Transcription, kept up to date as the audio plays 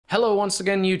Hello once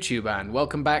again YouTube and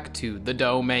welcome back to The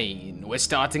Domain. We're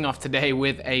starting off today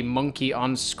with a monkey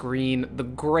on screen, the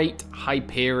great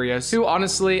Hyperius, who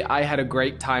honestly I had a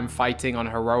great time fighting on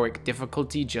heroic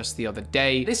difficulty just the other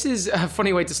day. This is a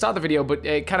funny way to start the video, but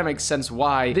it kind of makes sense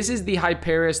why. This is the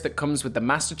Hyperius that comes with the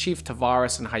Master Chief,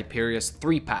 Tavares, and Hyperius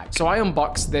 3-pack. So I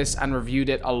unboxed this and reviewed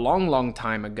it a long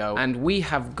time ago, and we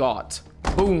have got,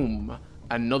 boom,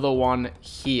 another one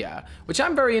here, which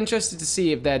I'm very interested to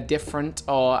see if they're different,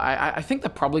 or I think they're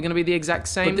probably going to be the exact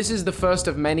same. But this is the first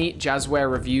of many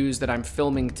Jazware reviews that I'm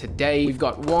filming today. We've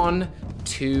got 1,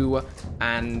 2,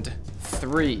 and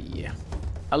 3.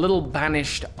 A little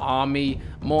Banished army,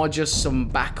 more just some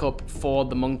backup for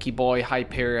the monkey boy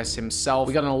Hyperius himself.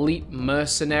 We got an elite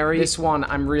mercenary. This one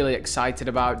I'm really excited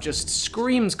about, just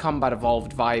screams Combat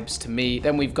Evolved vibes to me.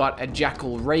 Then we've got a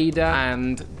Jackal Raider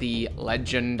and the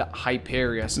legend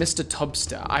Hyperius. Mr.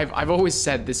 Tubster. I've always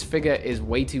said this figure is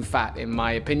way too fat in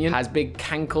my opinion. Has big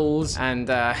cankles and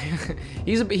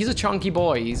he's a chunky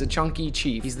boy. He's a chunky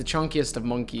chief. He's the chunkiest of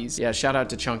monkeys. Yeah, shout out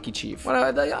to Chunky Chief.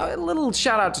 Well, a little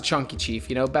shout out to Chunky Chief,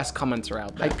 you know, best commenter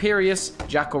out there. Hyperius,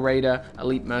 Jackal Raider,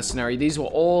 Elite Mercenary. These were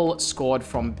all scored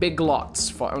from big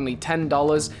lots for only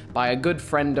 $10 by a good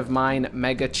friend of mine,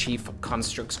 Mega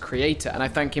Construx creator, and I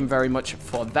thank him very much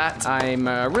for that. I'm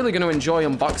really going to enjoy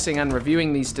unboxing and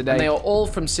reviewing these today. And they are all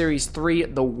from Series 3,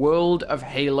 the World of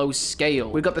Halo scale.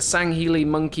 We've got the Sanghili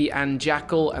Monkey and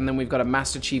Jackal, and then we've got a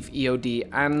Master Chief EOD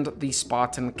and the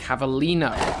Spartan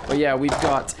Cavallino. But yeah, we've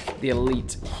got the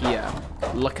Elite here.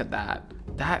 Look at that.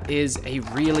 That is a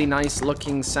really nice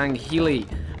looking Sanghili.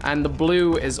 And the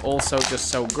blue is also just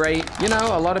so great. You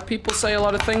know, a lot of people say a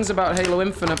lot of things about Halo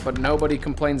Infinite, but nobody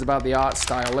complains about the art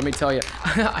style. Let me tell you,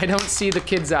 I don't see the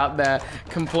kids out there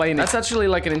complaining. That's actually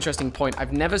like an interesting point.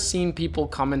 I've never seen people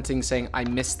commenting saying, I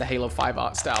miss the Halo 5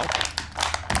 art style.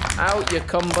 Out you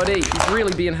come, buddy. He's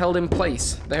really being held in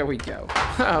place. There we go.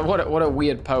 What a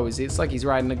weird pose. It's like he's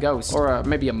riding a ghost. Or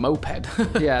maybe a moped.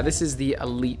 Yeah, this is the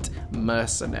Elite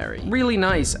Mercenary. Really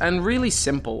nice and really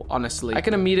simple, honestly. I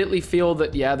can immediately feel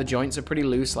that, yeah, the joints are pretty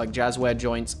loose. Like, Jazware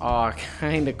joints are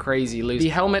kind of crazy loose. The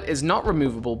helmet is not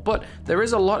removable, but there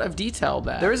is a lot of detail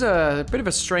there. There is a bit of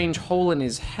a strange hole in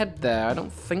his head there. I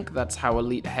don't think that's how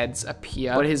Elite heads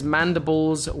appear. But his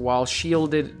mandibles, while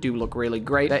shielded, do look really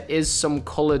great. There is some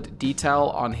colored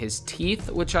detail on his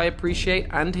teeth, which I appreciate,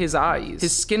 and his eyes.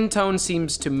 His skin tone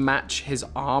seems to match his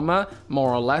armor,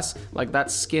 more or less. Like,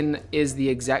 that skin is the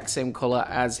exact same color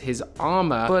as his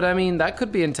armor, but I mean, that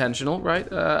could be intentional, right?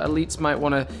 Elites might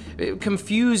want to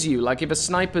confuse you. Like, if a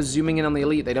sniper's zooming in on the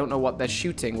Elite, they don't know what they're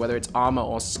shooting, whether it's armor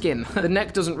or skin. The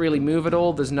neck doesn't really move at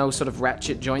all. There's no sort of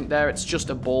ratchet joint there. It's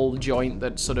just a ball joint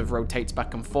that sort of rotates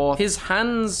back and forth. His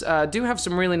hands do have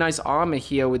some really nice armor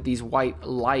here with these white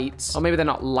lights, or maybe they're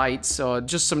not lights, or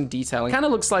just some detailing. Kind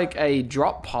of looks like a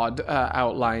drop pod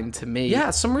outline to me.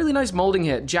 Yeah, some really nice molding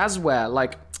here. Jazware,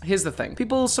 like, here's the thing.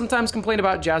 People sometimes complain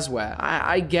about Jazware.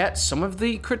 I get some of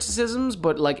the criticisms,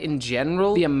 but like in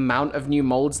general, the amount of new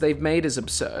molds they've made is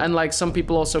absurd. And like some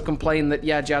people also complain that,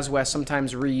 yeah, Jazware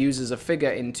sometimes reuses a figure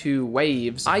in 2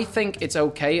 waves. I think it's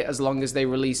okay as long as they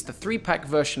release the 3-pack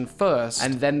version first,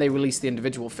 and then they release the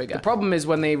individual figure. The problem is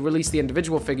when they release the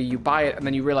individual figure, you buy it, and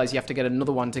then you realize you have to get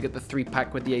another one to get the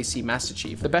 3-pack with the AC Master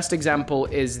Chief. The best example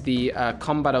is the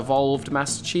Combat Evolved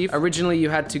Master Chief. Originally, you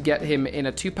had to get him in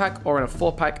a 2-pack or in a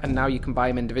 4-pack, and now you can buy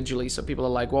them individually. So people are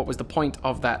like, what was the point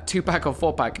of that 2-pack or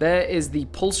 4-pack? There is the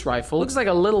pulse rifle. Looks like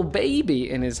a little baby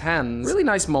in his hands. Really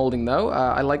nice molding though.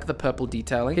 I like the purple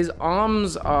detailing. His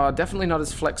arms are definitely not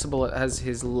as flexible as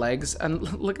his legs. And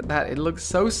look at that, it looks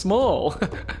so small.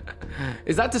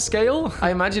 Is that to scale?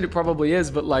 I imagine it probably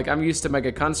is, but like, I'm used to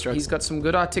Mega Construx. He's got some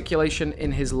good articulation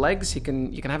in his legs. You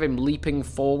can have him leaping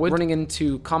forward, running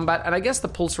into combat, and I guess the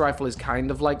pulse rifle is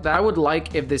kind of like that. I would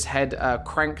like if this head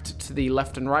cranked to the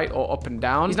left and right or up and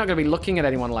down. He's not going to be looking at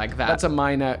anyone like that. That's a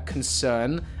minor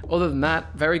concern. Other than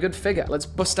that, very good figure. Let's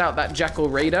bust out that Jackal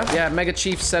Raider. Yeah, Mega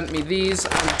Chief sent me these.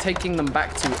 I'm taking them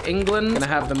back to England. Gonna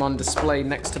have them on display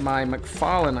next to my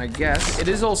McFarlane, I guess. It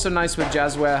is also nice with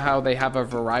Jazware how they have a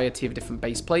variety of different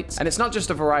base plates. And it's not just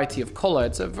a variety of color,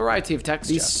 it's a variety of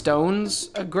texture. These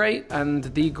stones are great, and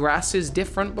the grass is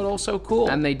different, but also cool.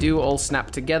 And they do all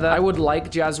snap together. I would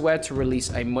like Jazware to release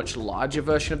a much larger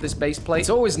version of this base plate. It's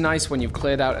always nice when you've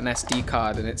cleared out an SD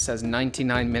card and it says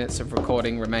 99 minutes of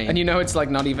recording remain. And you know it's like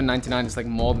not even even 99, it's like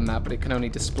more than that, but it can only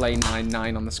display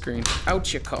 99 on the screen.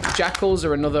 Ouch, you cup. Jackals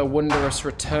are another wondrous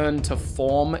return to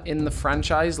form in the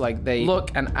franchise. Like, they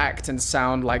look and act and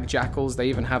sound like jackals. They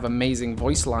even have amazing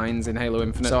voice lines in Halo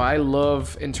Infinite. So I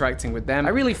love interacting with them. I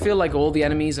really feel like all the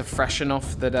enemies are fresh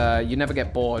enough that you never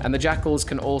get bored. And the jackals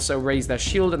can also raise their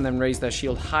shield and then raise their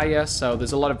shield higher. So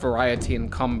there's a lot of variety in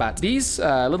combat. These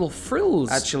little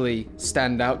frills actually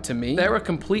stand out to me. They're a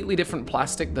completely different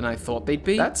plastic than I thought they'd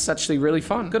be. That's actually really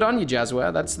fun. Good on you,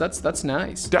 Jazware. That's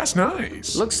nice. That's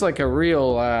nice. Looks like a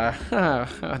real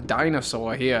a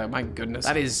dinosaur here. My goodness.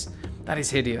 That is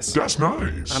hideous. That's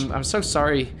nice. I'm so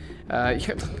sorry.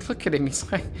 Look at him. He's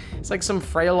like some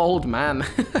frail old man.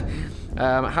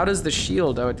 How does the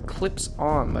shield? Oh, it clips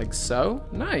on like so.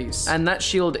 Nice. And that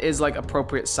shield is like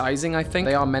appropriate sizing, I think.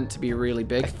 They are meant to be really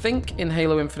big. I think in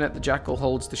Halo Infinite, the Jackal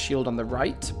holds the shield on the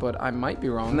right, but I might be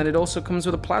wrong. And then it also comes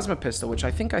with a plasma pistol, which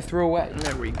I think I threw away.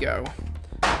 There we go.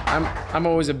 I'm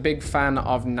always a big fan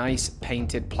of nice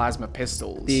painted plasma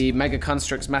pistols. The Mega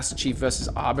Construx Master Chief versus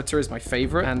Arbiter is my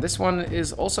favorite, and this one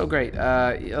is also great.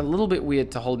 A little bit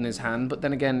weird to hold in his hand, but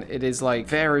then again, it is like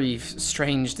very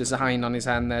strange design on his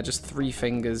hand there, just 3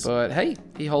 fingers. But hey,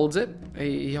 he holds it.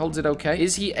 He holds it okay.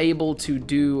 Is he able to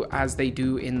do as they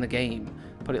do in the game?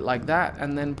 Put it like that,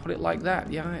 and then put it like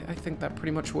that. Yeah, I think that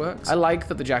pretty much works. I like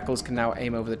that the jackals can now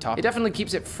aim over the top. It definitely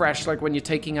keeps it fresh, like when you're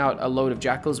taking out a load of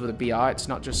jackals with a BR, it's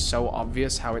not just so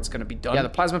obvious how it's gonna be done. Yeah, the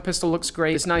plasma pistol looks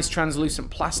great. This nice translucent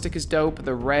plastic is dope.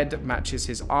 The red matches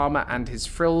his armor and his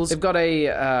frills. They've got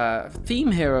a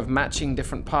theme here of matching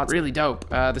different parts. Really dope.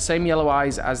 The same yellow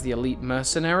eyes as the elite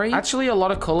mercenary. Actually, a lot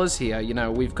of colors here. You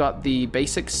know, we've got the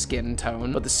basic skin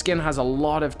tone, but the skin has a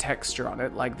lot of texture on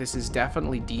it. Like, this is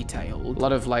definitely detailed. A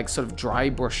lot of like sort of dry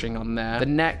brushing on there. The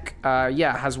neck,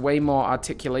 yeah, has way more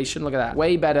articulation. Look at that.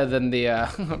 Way better than the,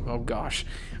 oh gosh.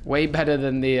 Way better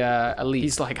than the elite.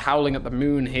 He's like howling at the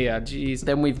moon here. Jeez.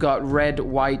 Then we've got red,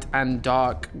 white, and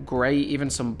dark gray.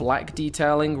 Even some black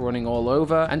detailing running all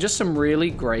over. And just some really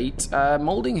great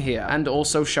molding here. And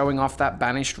also showing off that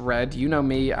banished red. You know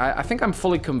me. I think I'm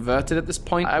fully converted at this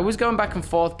point. I was going back and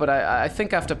forth, but I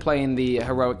think after playing the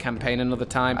heroic campaign another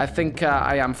time, I think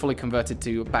I am fully converted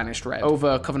to banished red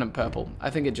over Covenant purple. I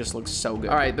think it just looks so good.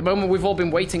 All right, the moment we've all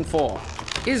been waiting for.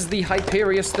 Is the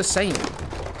Hyperius the same?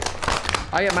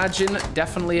 I imagine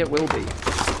definitely it will be.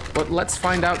 But let's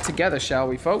find out together, shall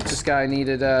we, folks? This guy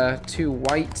needed 2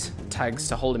 white tags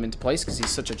to hold him into place because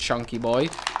he's such a chunky boy.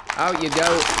 Out you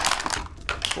go.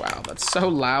 Wow, that's so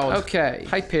loud. Okay,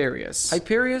 Hyperius.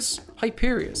 Hyperius?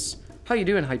 Hyperius. How you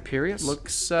doing, Hyperius?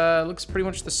 Looks pretty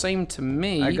much the same to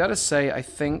me. I gotta say, I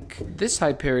think this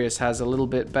Hyperius has a little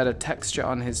bit better texture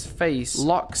on his face.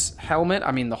 Locke's helmet,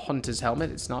 I mean the Hunter's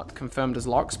helmet, it's not confirmed as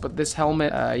Locke's, but this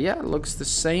helmet, yeah, looks the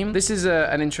same. This is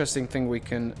an interesting thing we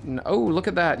can... Oh, look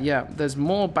at that, yeah. There's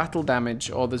more battle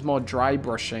damage, or there's more dry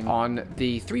brushing on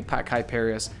the 3-pack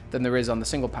Hyperius than there is on the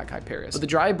single-pack Hyperius. But the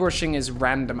dry brushing is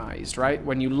randomized, right?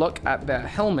 When you look at their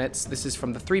helmets, this is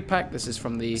from the 3-pack, this is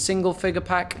from the single-figure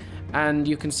pack, and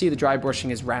you can see the dry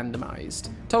brushing is randomized.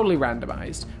 Totally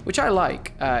randomized, which I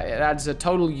like. It adds a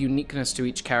total uniqueness to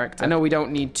each character. I know we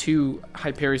don't need 2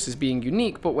 Hyperiuses being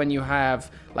unique, but when you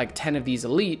have like 10 of these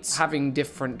elites, having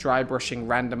different dry brushing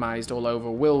randomized all over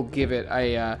will give it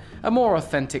a more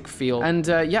authentic feel. And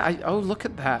yeah, oh, look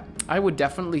at that. I would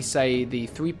definitely say the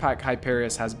 3-pack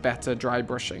Hyperius has better dry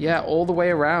brushing. Yeah, all the way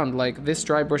around. Like, this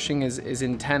dry brushing is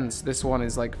intense. This one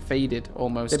is like faded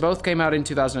almost. They both came out in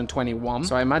 2021,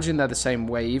 so I imagine they're the same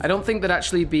wave. I don't think there'd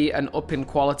actually be an up in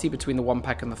quality between the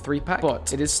 1-pack and the 3-pack,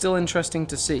 but it is still interesting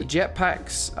to see. The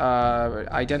jetpacks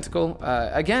are identical.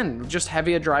 Again, just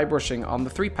heavier dry brushing on the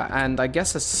 3-pack, and I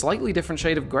guess a slightly different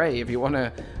shade of gray if you want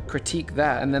to critique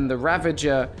that. And then the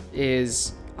Ravager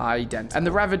is identical. And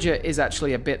the Ravager is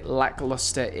actually a bit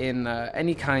lackluster in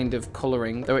any kind of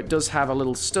coloring, though it does have a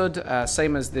little stud,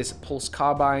 same as this Pulse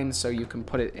Carbine, so you can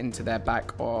put it into their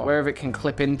back or wherever it can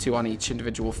clip into on each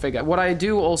individual figure. What I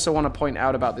do also want to point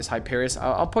out about this Hyperius,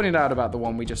 I'll point it out about the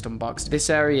one we just unboxed.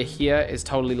 This area here is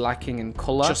totally lacking in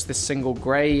color, just this single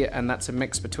gray, and that's a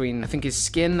mix between, I think, his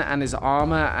skin and his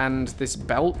armor and this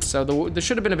belt, so there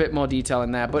should have been a bit more detail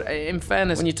in there. But in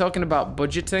fairness, when you're talking about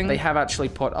budgeting, they have actually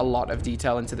put a lot of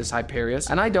detail into this Hyperius,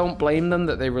 and I don't blame them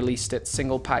that they released it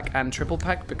single pack and triple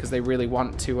pack because they really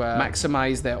want to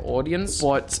maximize their audience.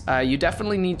 But you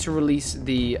definitely need to release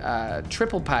the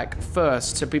triple pack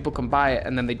first so people can buy it,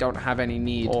 and then they don't have any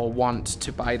need or want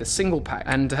to buy the single pack.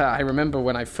 And I remember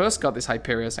when I first got this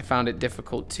Hyperius, I found it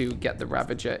difficult to get the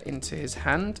Ravager into his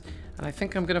hand, and I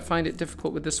think I'm gonna find it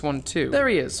difficult with this one too. There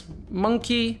he is,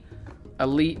 Monkey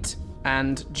Elite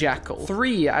and Jackal.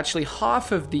 3, actually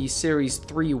half of the Series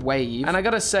 3 wave. And I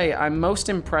gotta say, I'm most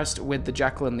impressed with the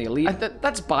Jackal and the Elite.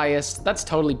 That's biased. That's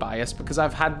totally biased because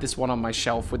I've had this one on my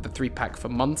shelf with the 3-pack for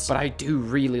months, but I do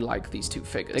really like these 2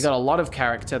 figures. They got a lot of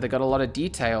character, they got a lot of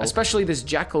detail, especially this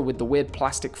Jackal with the weird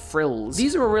plastic frills.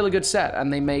 These are a really good set,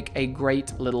 and they make a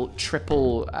great little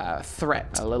triple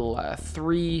threat. A little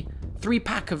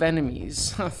 3-pack of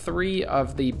enemies. 3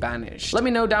 of the Banished. Let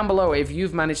me know down below if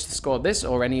you've managed to score this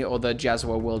or any other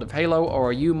Jazware World of Halo, or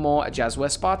are you more a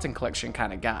Jazware Spartan Collection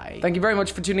kind of guy? Thank you very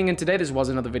much for tuning in today. This was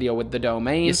another video with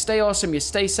TheDomain. You stay awesome, you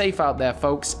stay safe out there,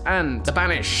 folks, and the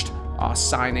Banished are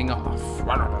signing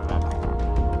off.